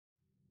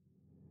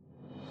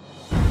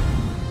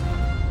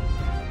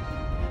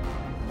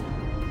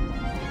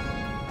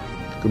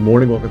Good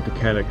morning, welcome to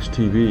CATEX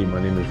TV. My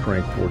name is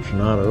Frank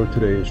Fortunato.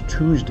 Today is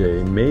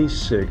Tuesday, May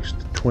 6th,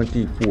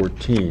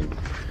 2014.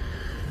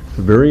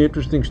 A very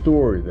interesting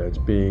story that's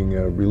being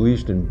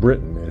released in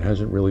Britain. It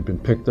hasn't really been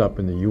picked up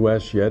in the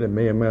U.S. yet. It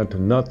may amount to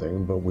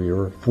nothing, but we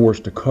are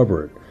forced to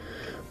cover it.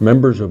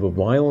 Members of a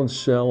violent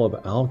cell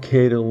of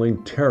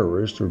Al-Qaeda-linked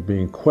terrorists are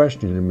being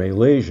questioned in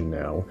Malaysia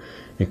now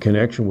in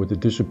connection with the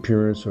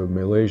disappearance of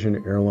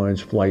Malaysian Airlines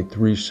Flight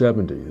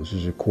 370. This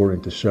is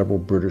according to several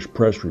British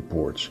press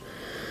reports.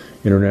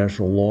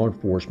 International law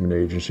enforcement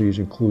agencies,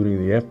 including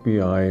the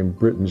FBI and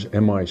Britain's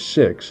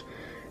MI6,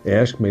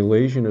 asked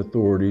Malaysian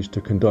authorities to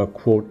conduct,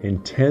 quote,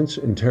 intense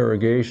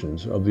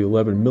interrogations of the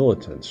 11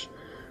 militants,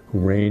 who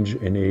range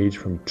in age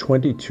from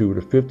 22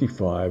 to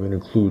 55 and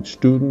include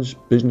students,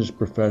 business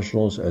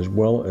professionals, as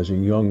well as a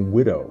young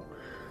widow.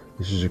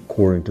 This is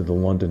according to the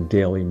London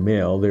Daily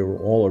Mail. They were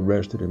all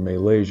arrested in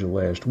Malaysia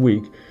last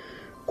week,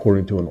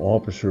 according to an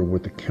officer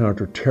with the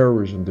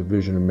Counter-Terrorism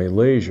Division in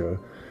Malaysia.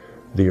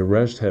 The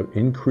arrests have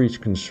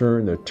increased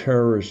concern that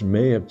terrorists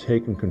may have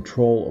taken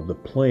control of the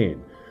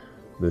plane.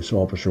 This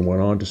officer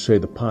went on to say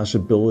the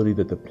possibility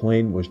that the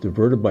plane was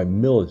diverted by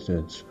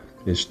militants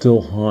is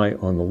still high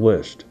on the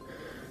list.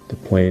 The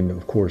plane,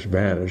 of course,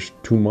 vanished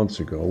 2 months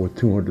ago with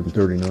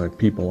 239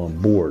 people on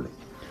board.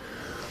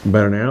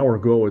 About an hour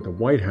ago at the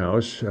White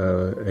House,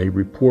 a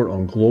report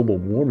on global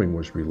warming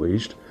was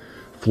released.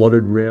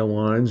 Flooded rail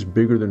lines,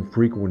 bigger than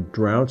frequent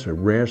droughts, a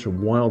rash of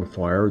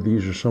wildfire.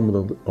 These are some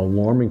of the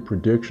alarming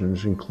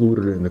predictions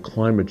included in the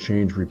climate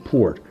change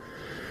report.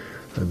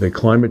 The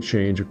climate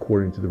change,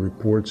 according to the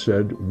report,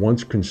 said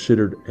once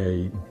considered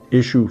an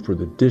issue for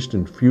the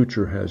distant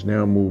future has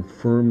now moved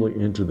firmly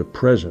into the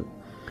present.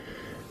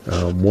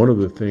 One of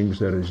the things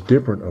that is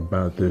different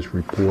about this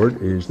report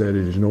is that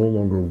it is no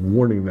longer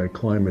warning that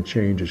climate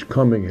change is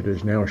coming. It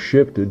has now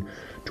shifted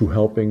to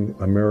helping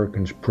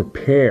Americans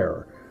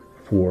prepare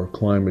for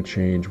climate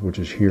change, which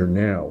is here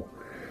now.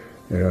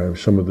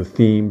 Some of the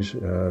themes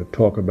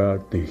talk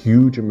about the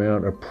huge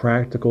amount of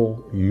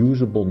practical,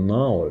 usable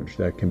knowledge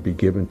that can be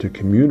given to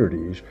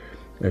communities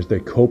as they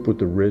cope with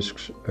the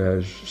risks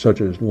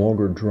such as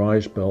longer dry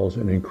spells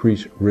and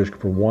increased risk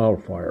for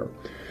wildfire.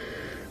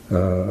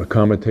 A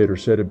commentator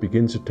said it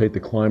begins to take the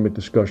climate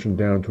discussion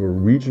down to a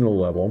regional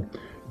level,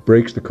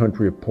 breaks the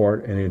country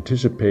apart, and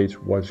anticipates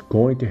what's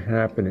going to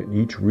happen in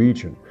each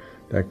region.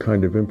 That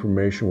kind of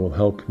information will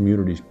help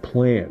communities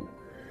plan.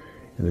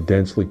 In the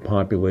densely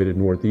populated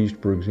Northeast,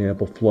 for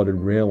example, flooded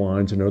rail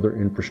lines and other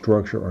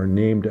infrastructure are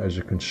named as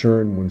a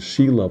concern when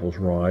sea levels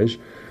rise.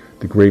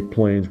 The Great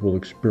Plains will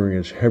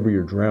experience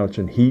heavier droughts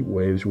and heat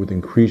waves with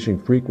increasing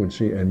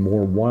frequency, and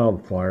more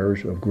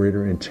wildfires of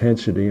greater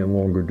intensity and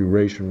longer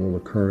duration will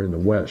occur in the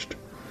West.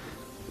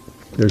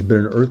 There's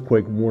been an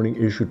earthquake warning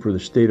issued for the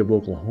state of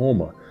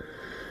Oklahoma.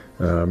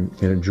 In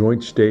a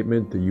joint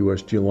statement, the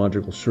U.S.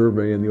 Geological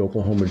Survey and the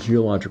Oklahoma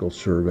Geological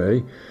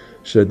Survey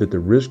said that the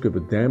risk of a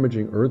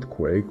damaging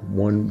earthquake,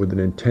 one with an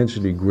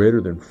intensity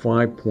greater than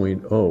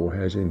 5.0,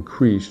 has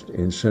increased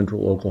in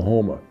central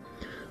Oklahoma.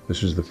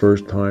 This is the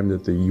first time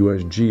that the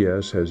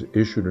USGS has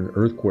issued an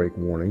earthquake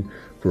warning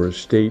for a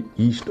state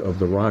east of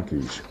the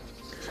Rockies.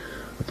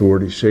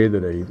 Authorities say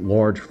that a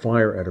large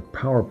fire at a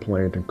power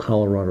plant in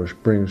Colorado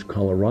Springs,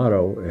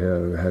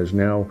 Colorado, has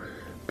now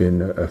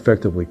been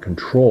effectively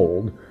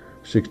controlled.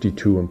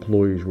 62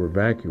 employees were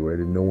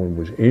evacuated. No one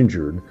was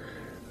injured.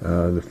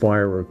 The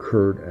fire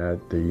occurred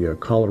at the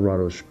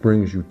Colorado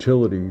Springs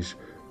Utilities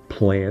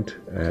plant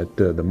at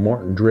the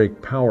Martin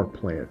Drake Power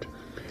Plant.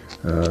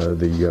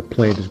 The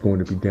plant is going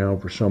to be down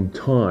for some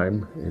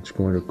time. It's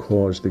going to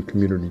cause the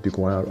community to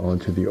go out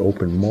onto the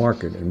open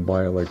market and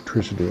buy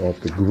electricity off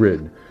the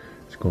grid.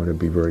 It's going to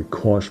be very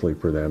costly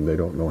for them. They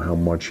don't know how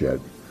much yet.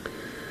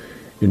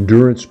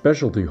 Endurance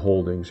Specialty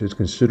Holdings is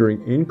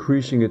considering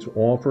increasing its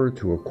offer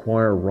to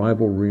acquire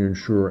rival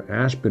reinsurer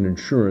Aspen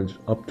Insurance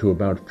up to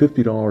about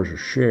 $50 a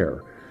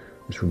share.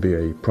 This would be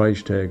a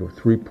price tag of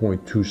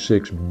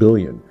 $3.26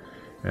 billion.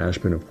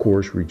 Aspen, of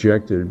course,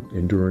 rejected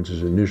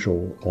Endurance's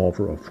initial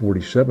offer of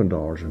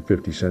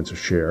 $47.50 a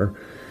share.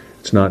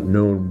 It's not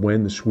known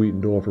when the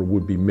sweetened offer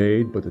would be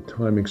made, but the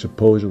timing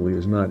supposedly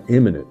is not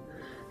imminent.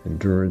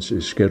 Endurance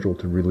is scheduled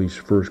to release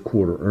first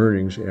quarter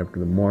earnings after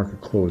the market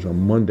close on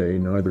Monday.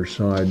 Neither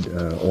side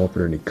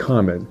offered any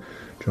comment.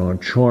 John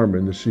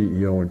Charman, the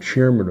CEO and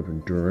chairman of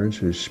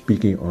Endurance, is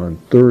speaking on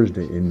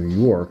Thursday in New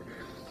York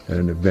at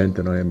an event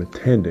that I am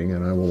attending,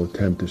 and I will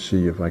attempt to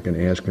see if I can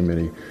ask him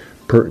any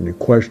pertinent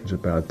questions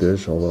about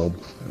this, although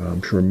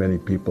I'm sure many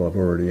people have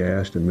already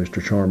asked, and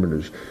Mr. Charman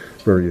is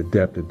very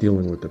adept at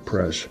dealing with the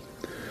press.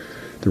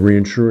 The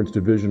reinsurance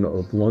division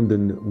of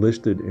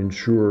London-listed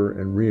insurer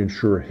and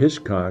reinsurer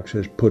Hiscox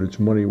has put its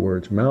money where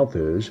its mouth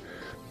is.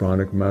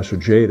 Bronik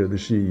Masojeda, the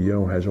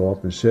CEO, has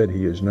often said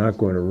he is not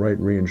going to write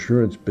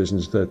reinsurance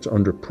business that's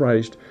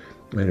underpriced.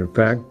 And in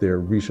fact, their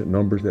recent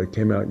numbers that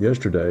came out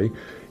yesterday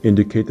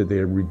indicate that they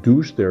have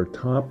reduced their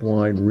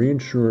top-line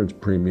reinsurance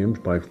premiums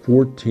by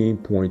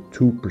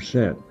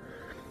 14.2%.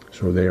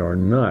 So they are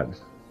not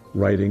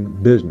writing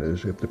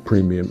business if the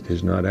premium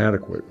is not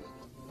adequate.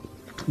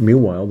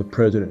 Meanwhile, the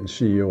president and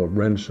CEO of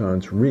Ren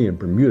Re in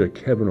Bermuda,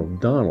 Kevin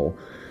O'Donnell,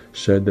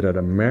 said that at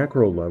a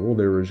macro level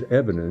there is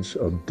evidence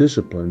of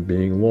discipline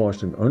being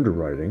lost in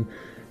underwriting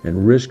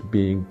and risk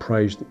being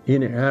priced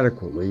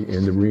inadequately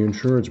in the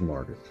reinsurance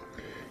market.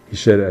 He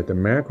said at the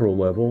macro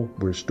level,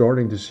 we're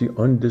starting to see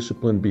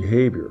undisciplined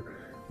behavior,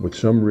 with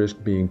some risk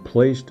being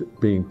priced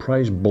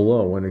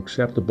below an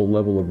acceptable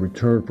level of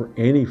return for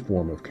any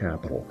form of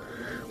capital.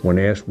 When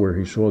asked where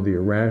he saw the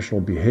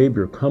irrational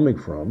behavior coming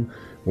from,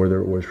 whether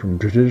it was from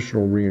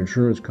traditional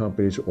reinsurance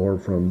companies or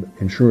from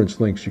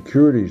insurance-linked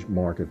securities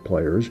market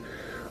players,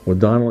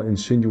 O'Donnell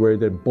insinuated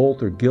that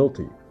both are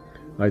guilty.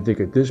 I think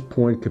at this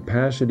point,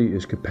 capacity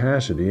is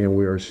capacity, and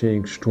we are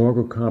seeing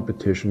stronger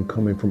competition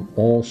coming from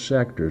all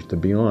sectors, to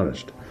be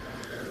honest.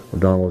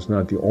 O'Donnell is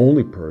not the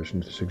only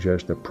person to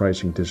suggest that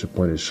pricing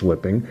discipline is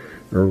slipping.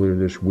 Earlier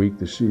this week,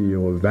 the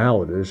CEO of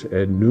Validus,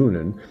 Ed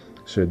Noonan,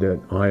 said that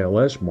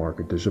ILS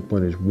market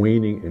discipline is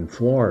waning in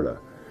Florida.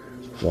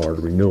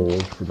 Florida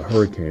renewals for the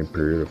hurricane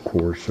period, of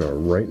course, are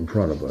right in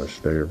front of us.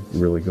 They're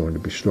really going to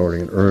be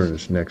starting in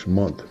earnest next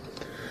month.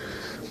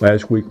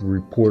 Last week, we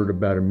reported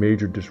about a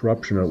major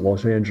disruption at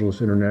Los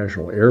Angeles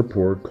International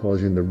Airport,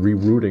 causing the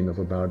rerouting of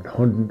about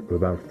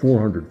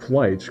 400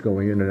 flights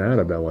going in and out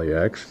of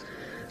LAX.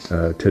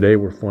 Today,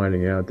 we're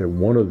finding out that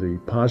one of the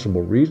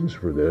possible reasons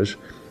for this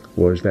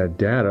was that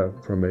data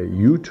from a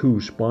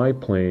U-2 spy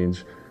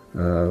plane's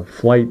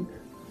flight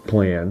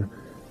plan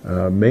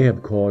may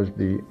have caused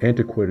the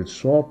antiquated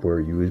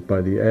software used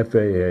by the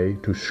FAA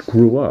to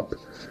screw up.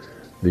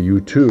 The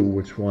U-2,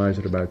 which flies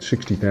at about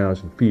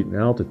 60,000 feet in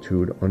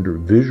altitude under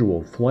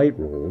visual flight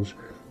rules,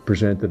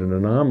 presented an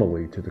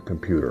anomaly to the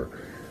computer.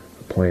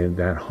 A plane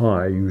that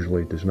high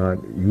usually does not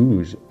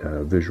use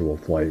visual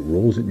flight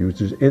rules. It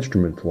uses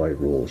instrument flight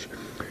rules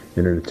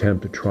in an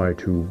attempt to try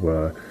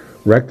to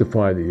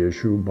rectify the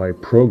issue by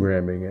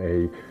programming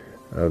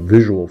a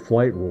visual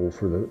flight rule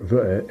for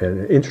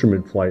an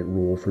instrument flight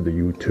rule for the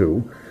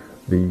U-2.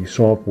 The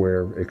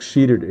software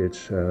exceeded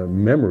its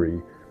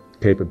memory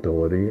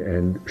capability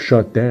and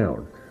shut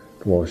down.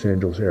 The Los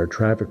Angeles Air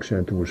Traffic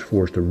Center was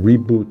forced to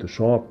reboot the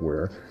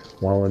software,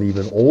 while an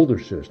even older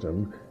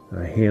system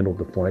handled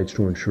the flights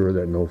to ensure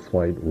that no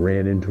flight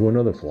ran into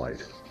another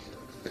flight.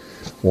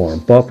 Warren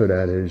Buffett,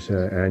 at his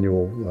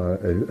annual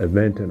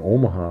event in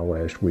Omaha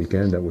last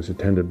weekend that was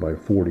attended by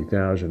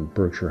 40,000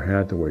 Berkshire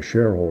Hathaway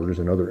shareholders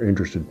and other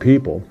interested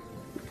people,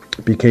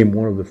 became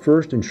one of the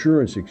first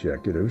insurance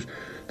executives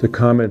to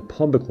comment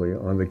publicly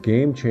on the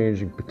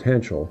game-changing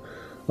potential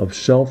of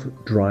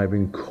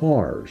self-driving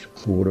cars.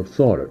 Who would have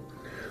thought it?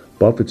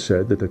 Buffett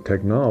said that the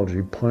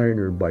technology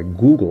pioneered by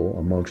Google,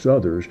 amongst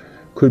others,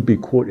 could be,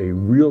 quote, a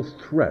real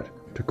threat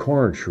to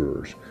car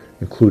insurers,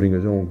 including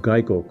his own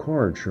Geico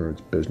car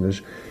insurance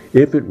business,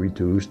 if it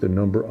reduced the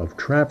number of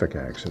traffic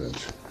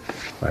accidents.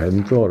 I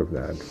hadn't thought of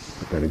that.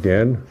 But then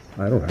again,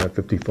 I don't have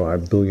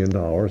 $55 billion,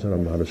 and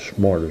I'm not as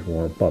smart as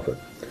Warren Buffett.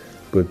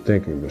 Good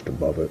thinking, Mr.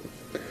 Buffett.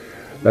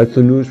 That's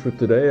the news for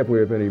today. If we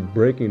have any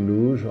breaking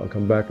news, I'll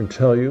come back and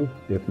tell you.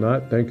 If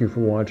not, thank you for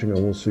watching,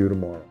 and we'll see you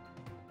tomorrow.